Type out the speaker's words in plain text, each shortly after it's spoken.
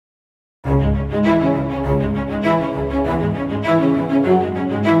Hey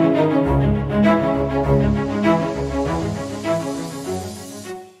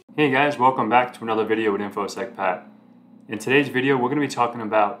guys, welcome back to another video with InfoSec Pat. In today's video, we're going to be talking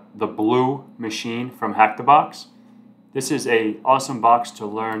about the Blue machine from HackTheBox. This is an awesome box to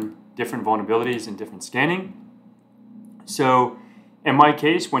learn different vulnerabilities and different scanning. So in my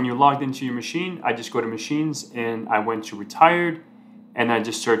case, when you logged into your machine, I just go to machines and I went to retired and I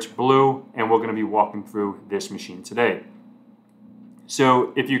just searched Blue, and we're going to be walking through this machine today.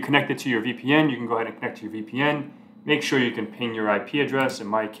 So if you connect it to your VPN, you can go ahead and connect to your VPN. Make sure you can ping your IP address. In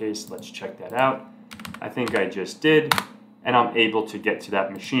my case, let's check that out. I think I just did, and I'm able to get to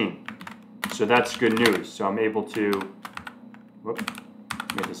that machine. So that's good news. So I'm able to,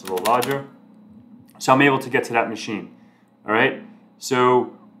 make this a little larger. So I'm able to get to that machine. All right.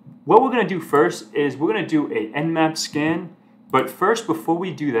 So what we're going to do first is we're going to do a Nmap scan. But first, before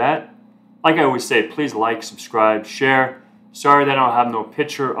we do that, like I always say, please like, subscribe, share. Sorry that I don't have no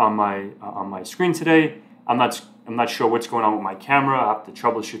picture on my screen today. I'm not sure what's going on with my camera. I have to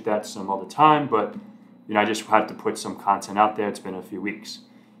troubleshoot that some other time, but I just had to put some content out there. It's been a few weeks.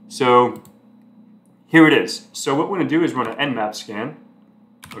 So here it is. So what we're going to do is run an Nmap scan.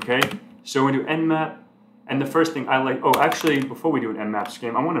 Okay. So we do Nmap, and the first thing I like. Oh, actually, before we do an Nmap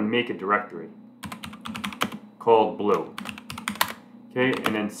scan, I want to make a directory called Blue. Okay,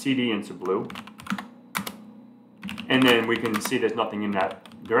 and then cd into Blue, and then we can see there's nothing in that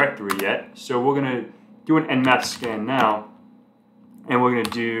directory yet. So we're going to do an Nmap scan now, and we're going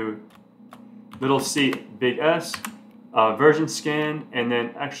to do little c big S version scan, and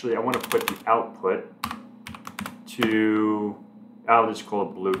then actually I want to put the output to, I'll just call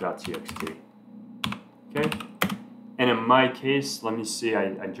it blue.txt. Okay, and in my case, let me see,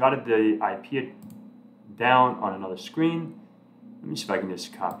 I jotted the IP down on another screen. Let me see if I can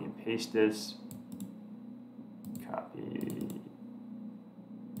just copy and paste this. Copy,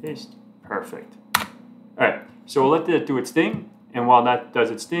 paste, perfect. All right, so we'll let that do its thing, and while that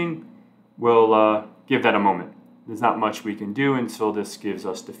does its thing, we'll give that a moment. There's not much we can do until this gives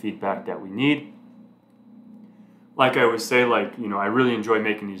us the feedback that we need. Like I always say, I really enjoy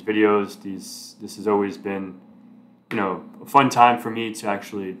making these videos. This has always been, a fun time for me to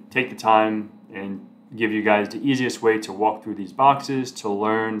actually take the time and give you guys the easiest way to walk through these boxes, to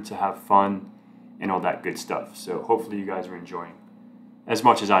learn, to have fun, and all that good stuff. So hopefully you guys are enjoying as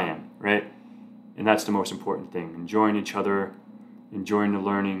much as I am, right? And that's the most important thing, enjoying each other, enjoying the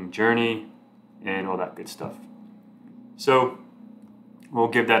learning journey, and all that good stuff. So we'll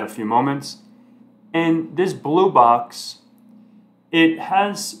give that a few moments. And this Blue box, it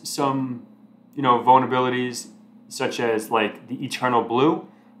has some, vulnerabilities, such as like the Eternal Blue.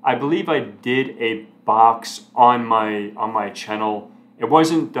 I believe I did a box on my channel. It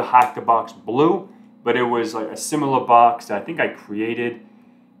wasn't the HackTheBox Blue, but it was like a similar box that I think I created.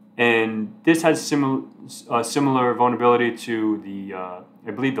 And this has similar vulnerability to the,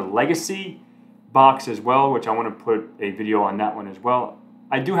 I believe, the Legacy box as well, which I want to put a video on that one as well.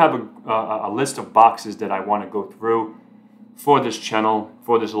 I do have a list of boxes that I want to go through for this channel,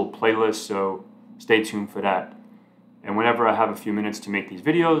 for this little playlist, so stay tuned for that. And whenever I have a few minutes to make these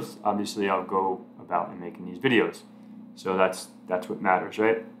videos, obviously I'll go about and making these videos. So that's what matters,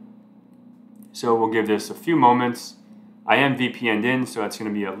 right? So we'll give this a few moments. I am VPN'd in, so it's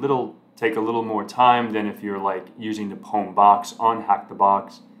going to take a little more time than if you're like using the home box on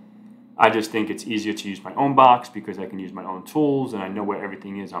HackTheBox. I just think it's easier to use my own box because I can use my own tools and I know where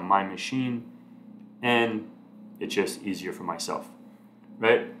everything is on my machine, and it's just easier for myself,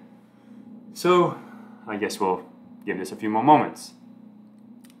 right? So I guess we'll give this a few more moments.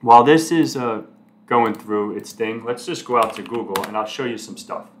 While this is going through its thing, let's just go out to Google and I'll show you some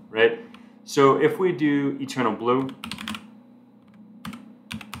stuff, right? So if we do Eternal Blue,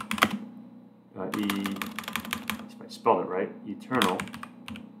 if I spelled it right, Eternal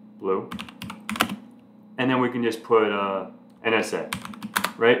Blue, and then we can just put NSA,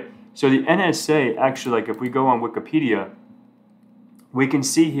 right? So the NSA, actually, like if we go on Wikipedia, we can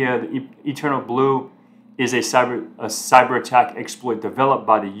see here the Eternal Blue is a cyber attack exploit developed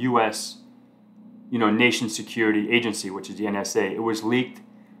by the U.S. Nation Security Agency, which is the NSA. It was leaked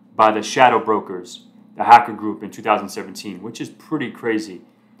by the Shadow Brokers, the hacker group, in 2017, which is pretty crazy,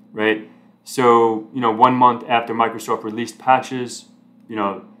 right? So 1 month after Microsoft released patches,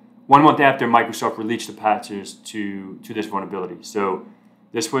 1 month after Microsoft released the patches to this vulnerability. So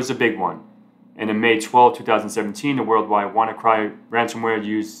this was a big one. And in May 12, 2017, the worldwide WannaCry ransomware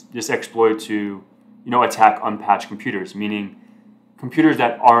used this exploit to, attack unpatched computers, meaning computers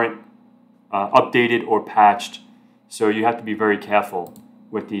that aren't updated or patched. So you have to be very careful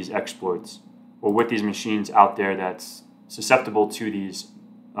with these exploits. or with these machines out there that's susceptible to these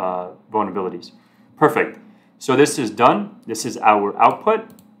vulnerabilities. Perfect. So this is done. This is our output.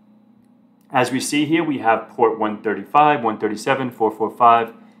 As we see here, we have port 135, 137,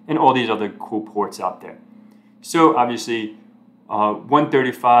 445, and all these other cool ports out there. So obviously,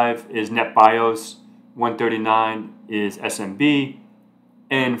 135 is NetBIOS, 139 is SMB,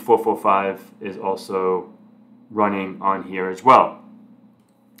 and 445 is also running on here as well.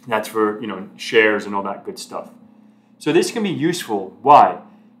 That's for, shares and all that good stuff. So this can be useful. Why?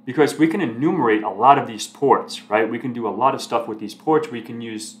 Because we can enumerate a lot of these ports, right? We can do a lot of stuff with these ports. We can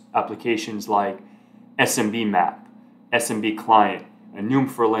use applications like SMB map, SMB client, Enum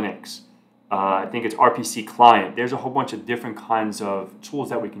for Linux. I think it's RPC client. There's a whole bunch of different kinds of tools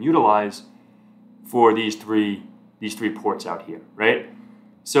that we can utilize for these three ports out here, right?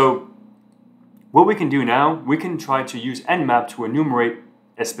 So what we can do now, we can try to use Nmap to enumerate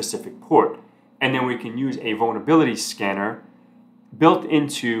a specific port, and then we can use a vulnerability scanner built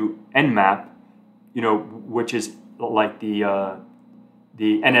into Nmap, which is like the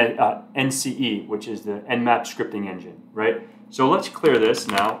NCE, which is the Nmap scripting engine, right? So let's clear this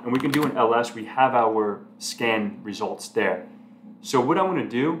now, and we can do an ls. We have our scan results there. So what I want to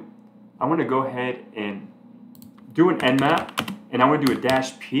do, I want to go ahead and do an Nmap, and I want to do a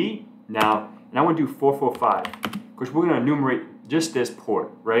 -p now, and I want to do 445, because we're going to enumerate just this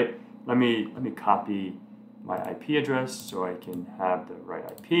port, right? Let me copy my IP address so I can have the right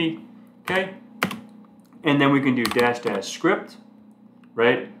IP, okay? And then we can do -- script,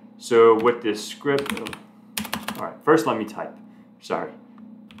 right? So with this script, all right, first let me type, sorry.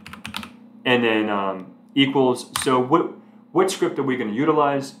 And then equals, so what script are we going to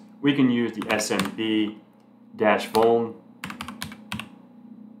utilize? We can use the SMB-vuln.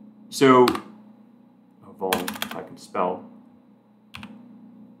 So, vuln, if I can spell.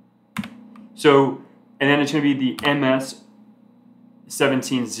 So, and then it's going to be the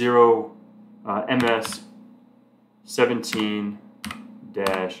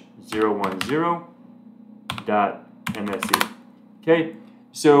Okay,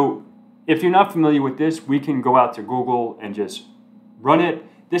 so if you're not familiar with this, we can go out to Google and just run it.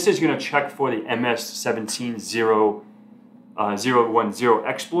 This is going to check for the MS17-010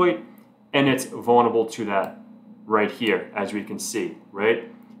 exploit, and it's vulnerable to that right here, as we can see,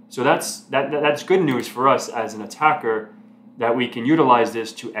 right? So that's good news for us as an attacker, that we can utilize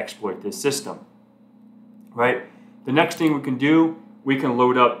this to exploit this system, right? The next thing we can do, we can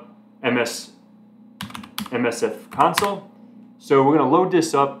load up MSF console. So we're going to load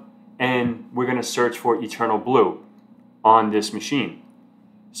this up, and we're going to search for Eternal Blue on this machine.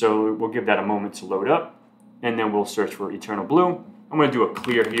 So we'll give that a moment to load up, and then we'll search for Eternal Blue. I'm going to do a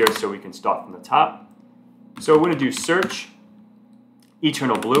clear here so we can start from the top. So we're going to do search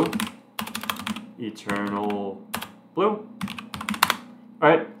Eternal Blue. Eternal Blue. All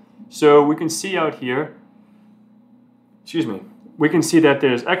right. So we can see out here, we can see that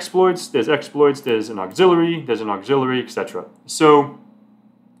there's exploits, there's an auxiliary, etc. So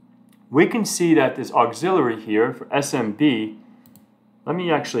we can see that this auxiliary here for SMB, let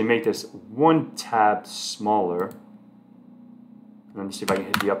me actually make this one tab smaller. Let me see if I can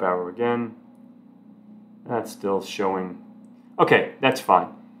hit the up arrow again. That's still showing. Okay, that's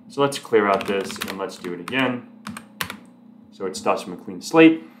fine. So let's clear out this and let's do it again. So it starts from a clean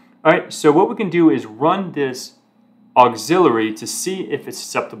slate. All right, so what we can do is run this auxiliary to see if it's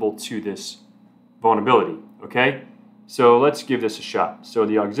susceptible to this vulnerability, okay? So let's give this a shot. So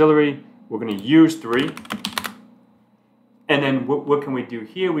the auxiliary, we're going to use 3. And then what can we do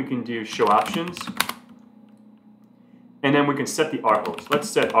here? We can do show options. And then we can set the rhost. Let's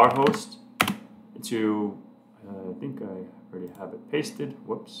set rhost to, I think I already have it pasted.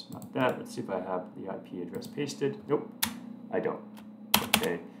 Whoops, not that. Let's see if I have the IP address pasted. Nope, I don't.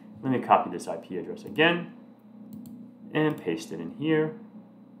 Okay, let me copy this IP address again and paste it in here.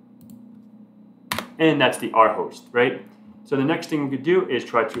 And that's the rhost, right? So the next thing we could do is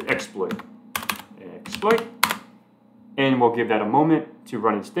try to exploit. And we'll give that a moment to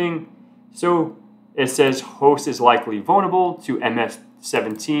run its thing. So it says host is likely vulnerable to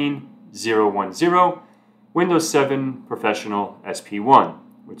MS17-010, Windows 7 Professional SP1,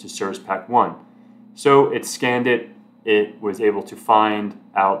 which is Service Pack 1. So it scanned it. It was able to find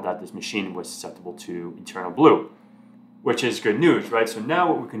out that this machine was susceptible to Eternal Blue, which is good news, right? So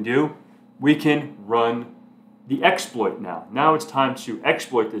now what we can do, we can run the exploit now. Now it's time to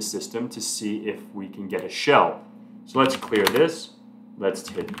exploit this system to see if we can get a shell. So let's clear this. Let's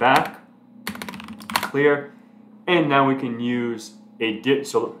hit back, clear, and now we can use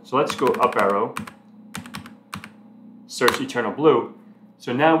so let's go up arrow, search Eternal Blue.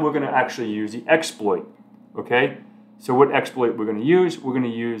 So now we're going to actually use the exploit, okay? So what exploit we're going to use? We're going to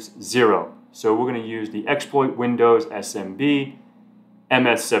use 0. So we're going to use the exploit Windows SMB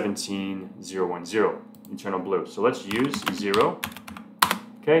MS17010, internal blue. So let's use 0,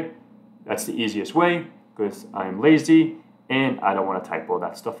 okay? That's the easiest way because I'm lazy and I don't want to type all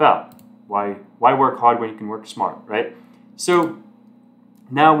that stuff out. Why work hard when you can work smart, right? So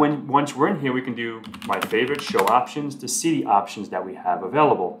now once we're in here, we can do my favorite, show options, to see the options that we have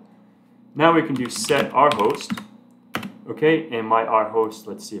available. Now we can do set our host, okay? And my our host,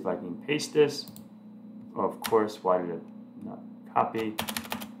 let's see if I can paste this. Of course, why did it not copy?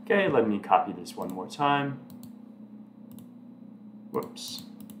 Okay, let me copy this one more time. Whoops.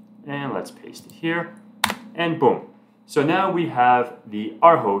 And let's paste it here. And boom. So now we have the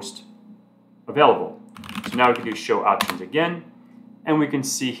our host available. So now we can do show options again. And we can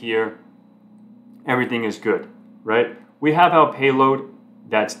see here, everything is good, right? We have our payload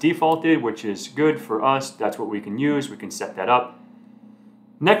that's defaulted, which is good for us. That's what we can use. We can set that up.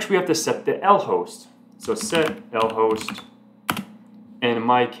 Next, we have to set the lhost. So set lhost. And in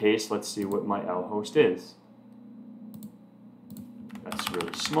my case, let's see what my lhost is. That's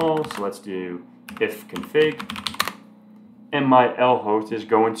really small. So let's do if config. And my lhost is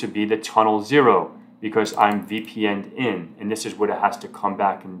going to be the tunnel 0. Because I'm VPN'd in, and this is what it has to come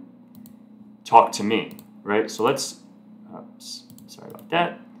back and talk to me, right? So let's, sorry about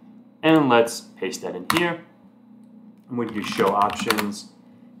that, and let's paste that in here, and we can do show options,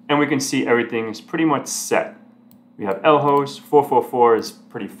 and we can see everything is pretty much set. We have lhost, 444 is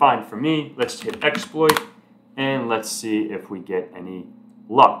pretty fine for me. Let's hit exploit, and let's see if we get any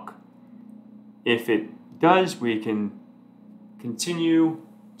luck. If it does, we can continue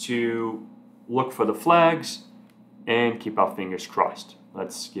to look for the flags and keep our fingers crossed.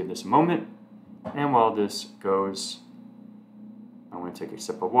 Let's give this a moment. And while this goes, I'm going to take a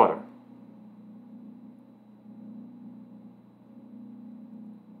sip of water.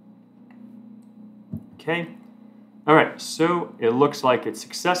 Okay. All right. So it looks like it's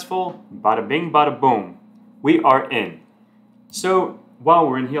successful. Bada bing, bada boom. We are in. So while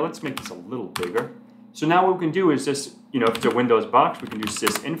we're in here, let's make this a little bigger. So now what we can do is just, if it's a Windows box, we can do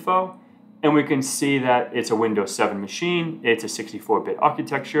Sysinfo. And we can see that it's a Windows 7 machine, it's a 64-bit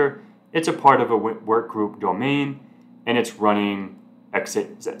architecture, it's a part of a workgroup domain, and it's running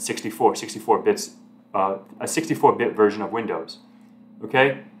 64 bits, a 64-bit version of Windows,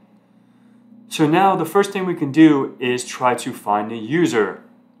 okay? So now the first thing we can do is try to find the user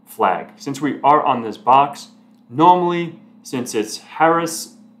flag. Since we are on this box, normally, since it's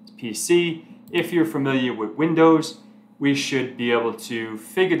Harris PC, if you're familiar with Windows, we should be able to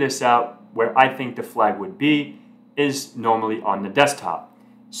figure this out. Where I think the flag would be is normally on the desktop.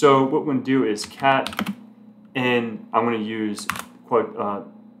 So what we're going to do is cat, and I'm going to use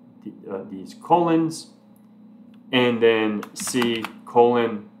these colons, and then C : /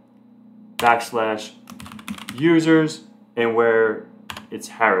 users, and where it's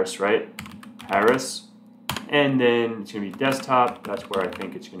Harris, right? Harris, and then it's going to be desktop. That's where I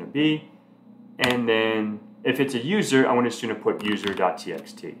think it's going to be. And then if it's a user, I'm just going to put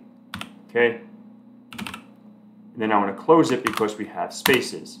user.txt. Okay, and then I want to close it because we have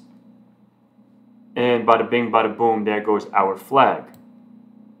spaces. And bada bing, bada boom, there goes our flag.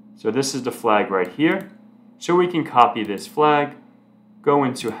 So this is the flag right here. So we can copy this flag, go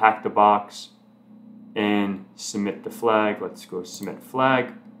into HackTheBox, and submit the flag. Let's go submit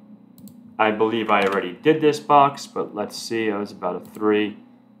flag. I believe I already did this box, but let's see, it was about a 3.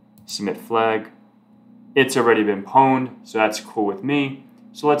 Submit flag. It's already been pwned, so that's cool with me.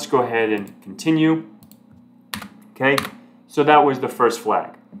 So let's go ahead and continue. Okay, so that was the first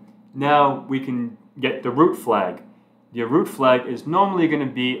flag. Now we can get the root flag. The root flag is normally going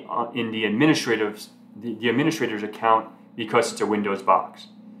to be in the administrator's account because it's a Windows box.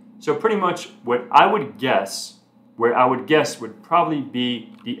 So pretty much what I would guess, would probably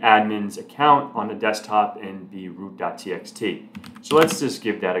be the admin's account on the desktop and be root.txt. So let's just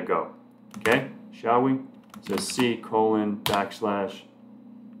give that a go. Okay, shall we? So C : /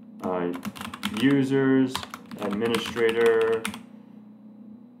 users, administrator,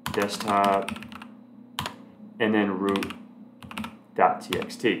 desktop, and then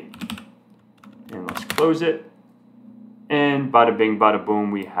root.txt. And let's close it. And bada bing, bada boom,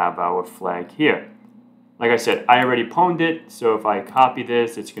 we have our flag here. Like I said, I already pwned it, so if I copy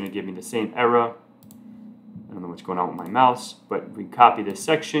this, it's going to give me the same error. I don't know what's going on with my mouse, but we copy this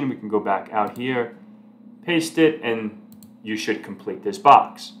section, we can go back out here, paste it, and you should complete this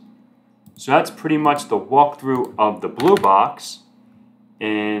box. So that's pretty much the walkthrough of the blue box,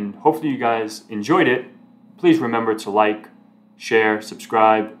 and hopefully you guys enjoyed it. Please remember to like, share,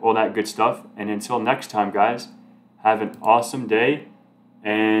 subscribe, all that good stuff. And until next time, guys, have an awesome day.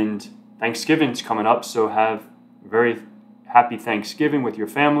 And Thanksgiving's coming up, so have a very happy Thanksgiving with your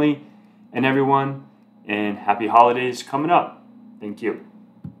family and everyone, and happy holidays coming up. Thank you.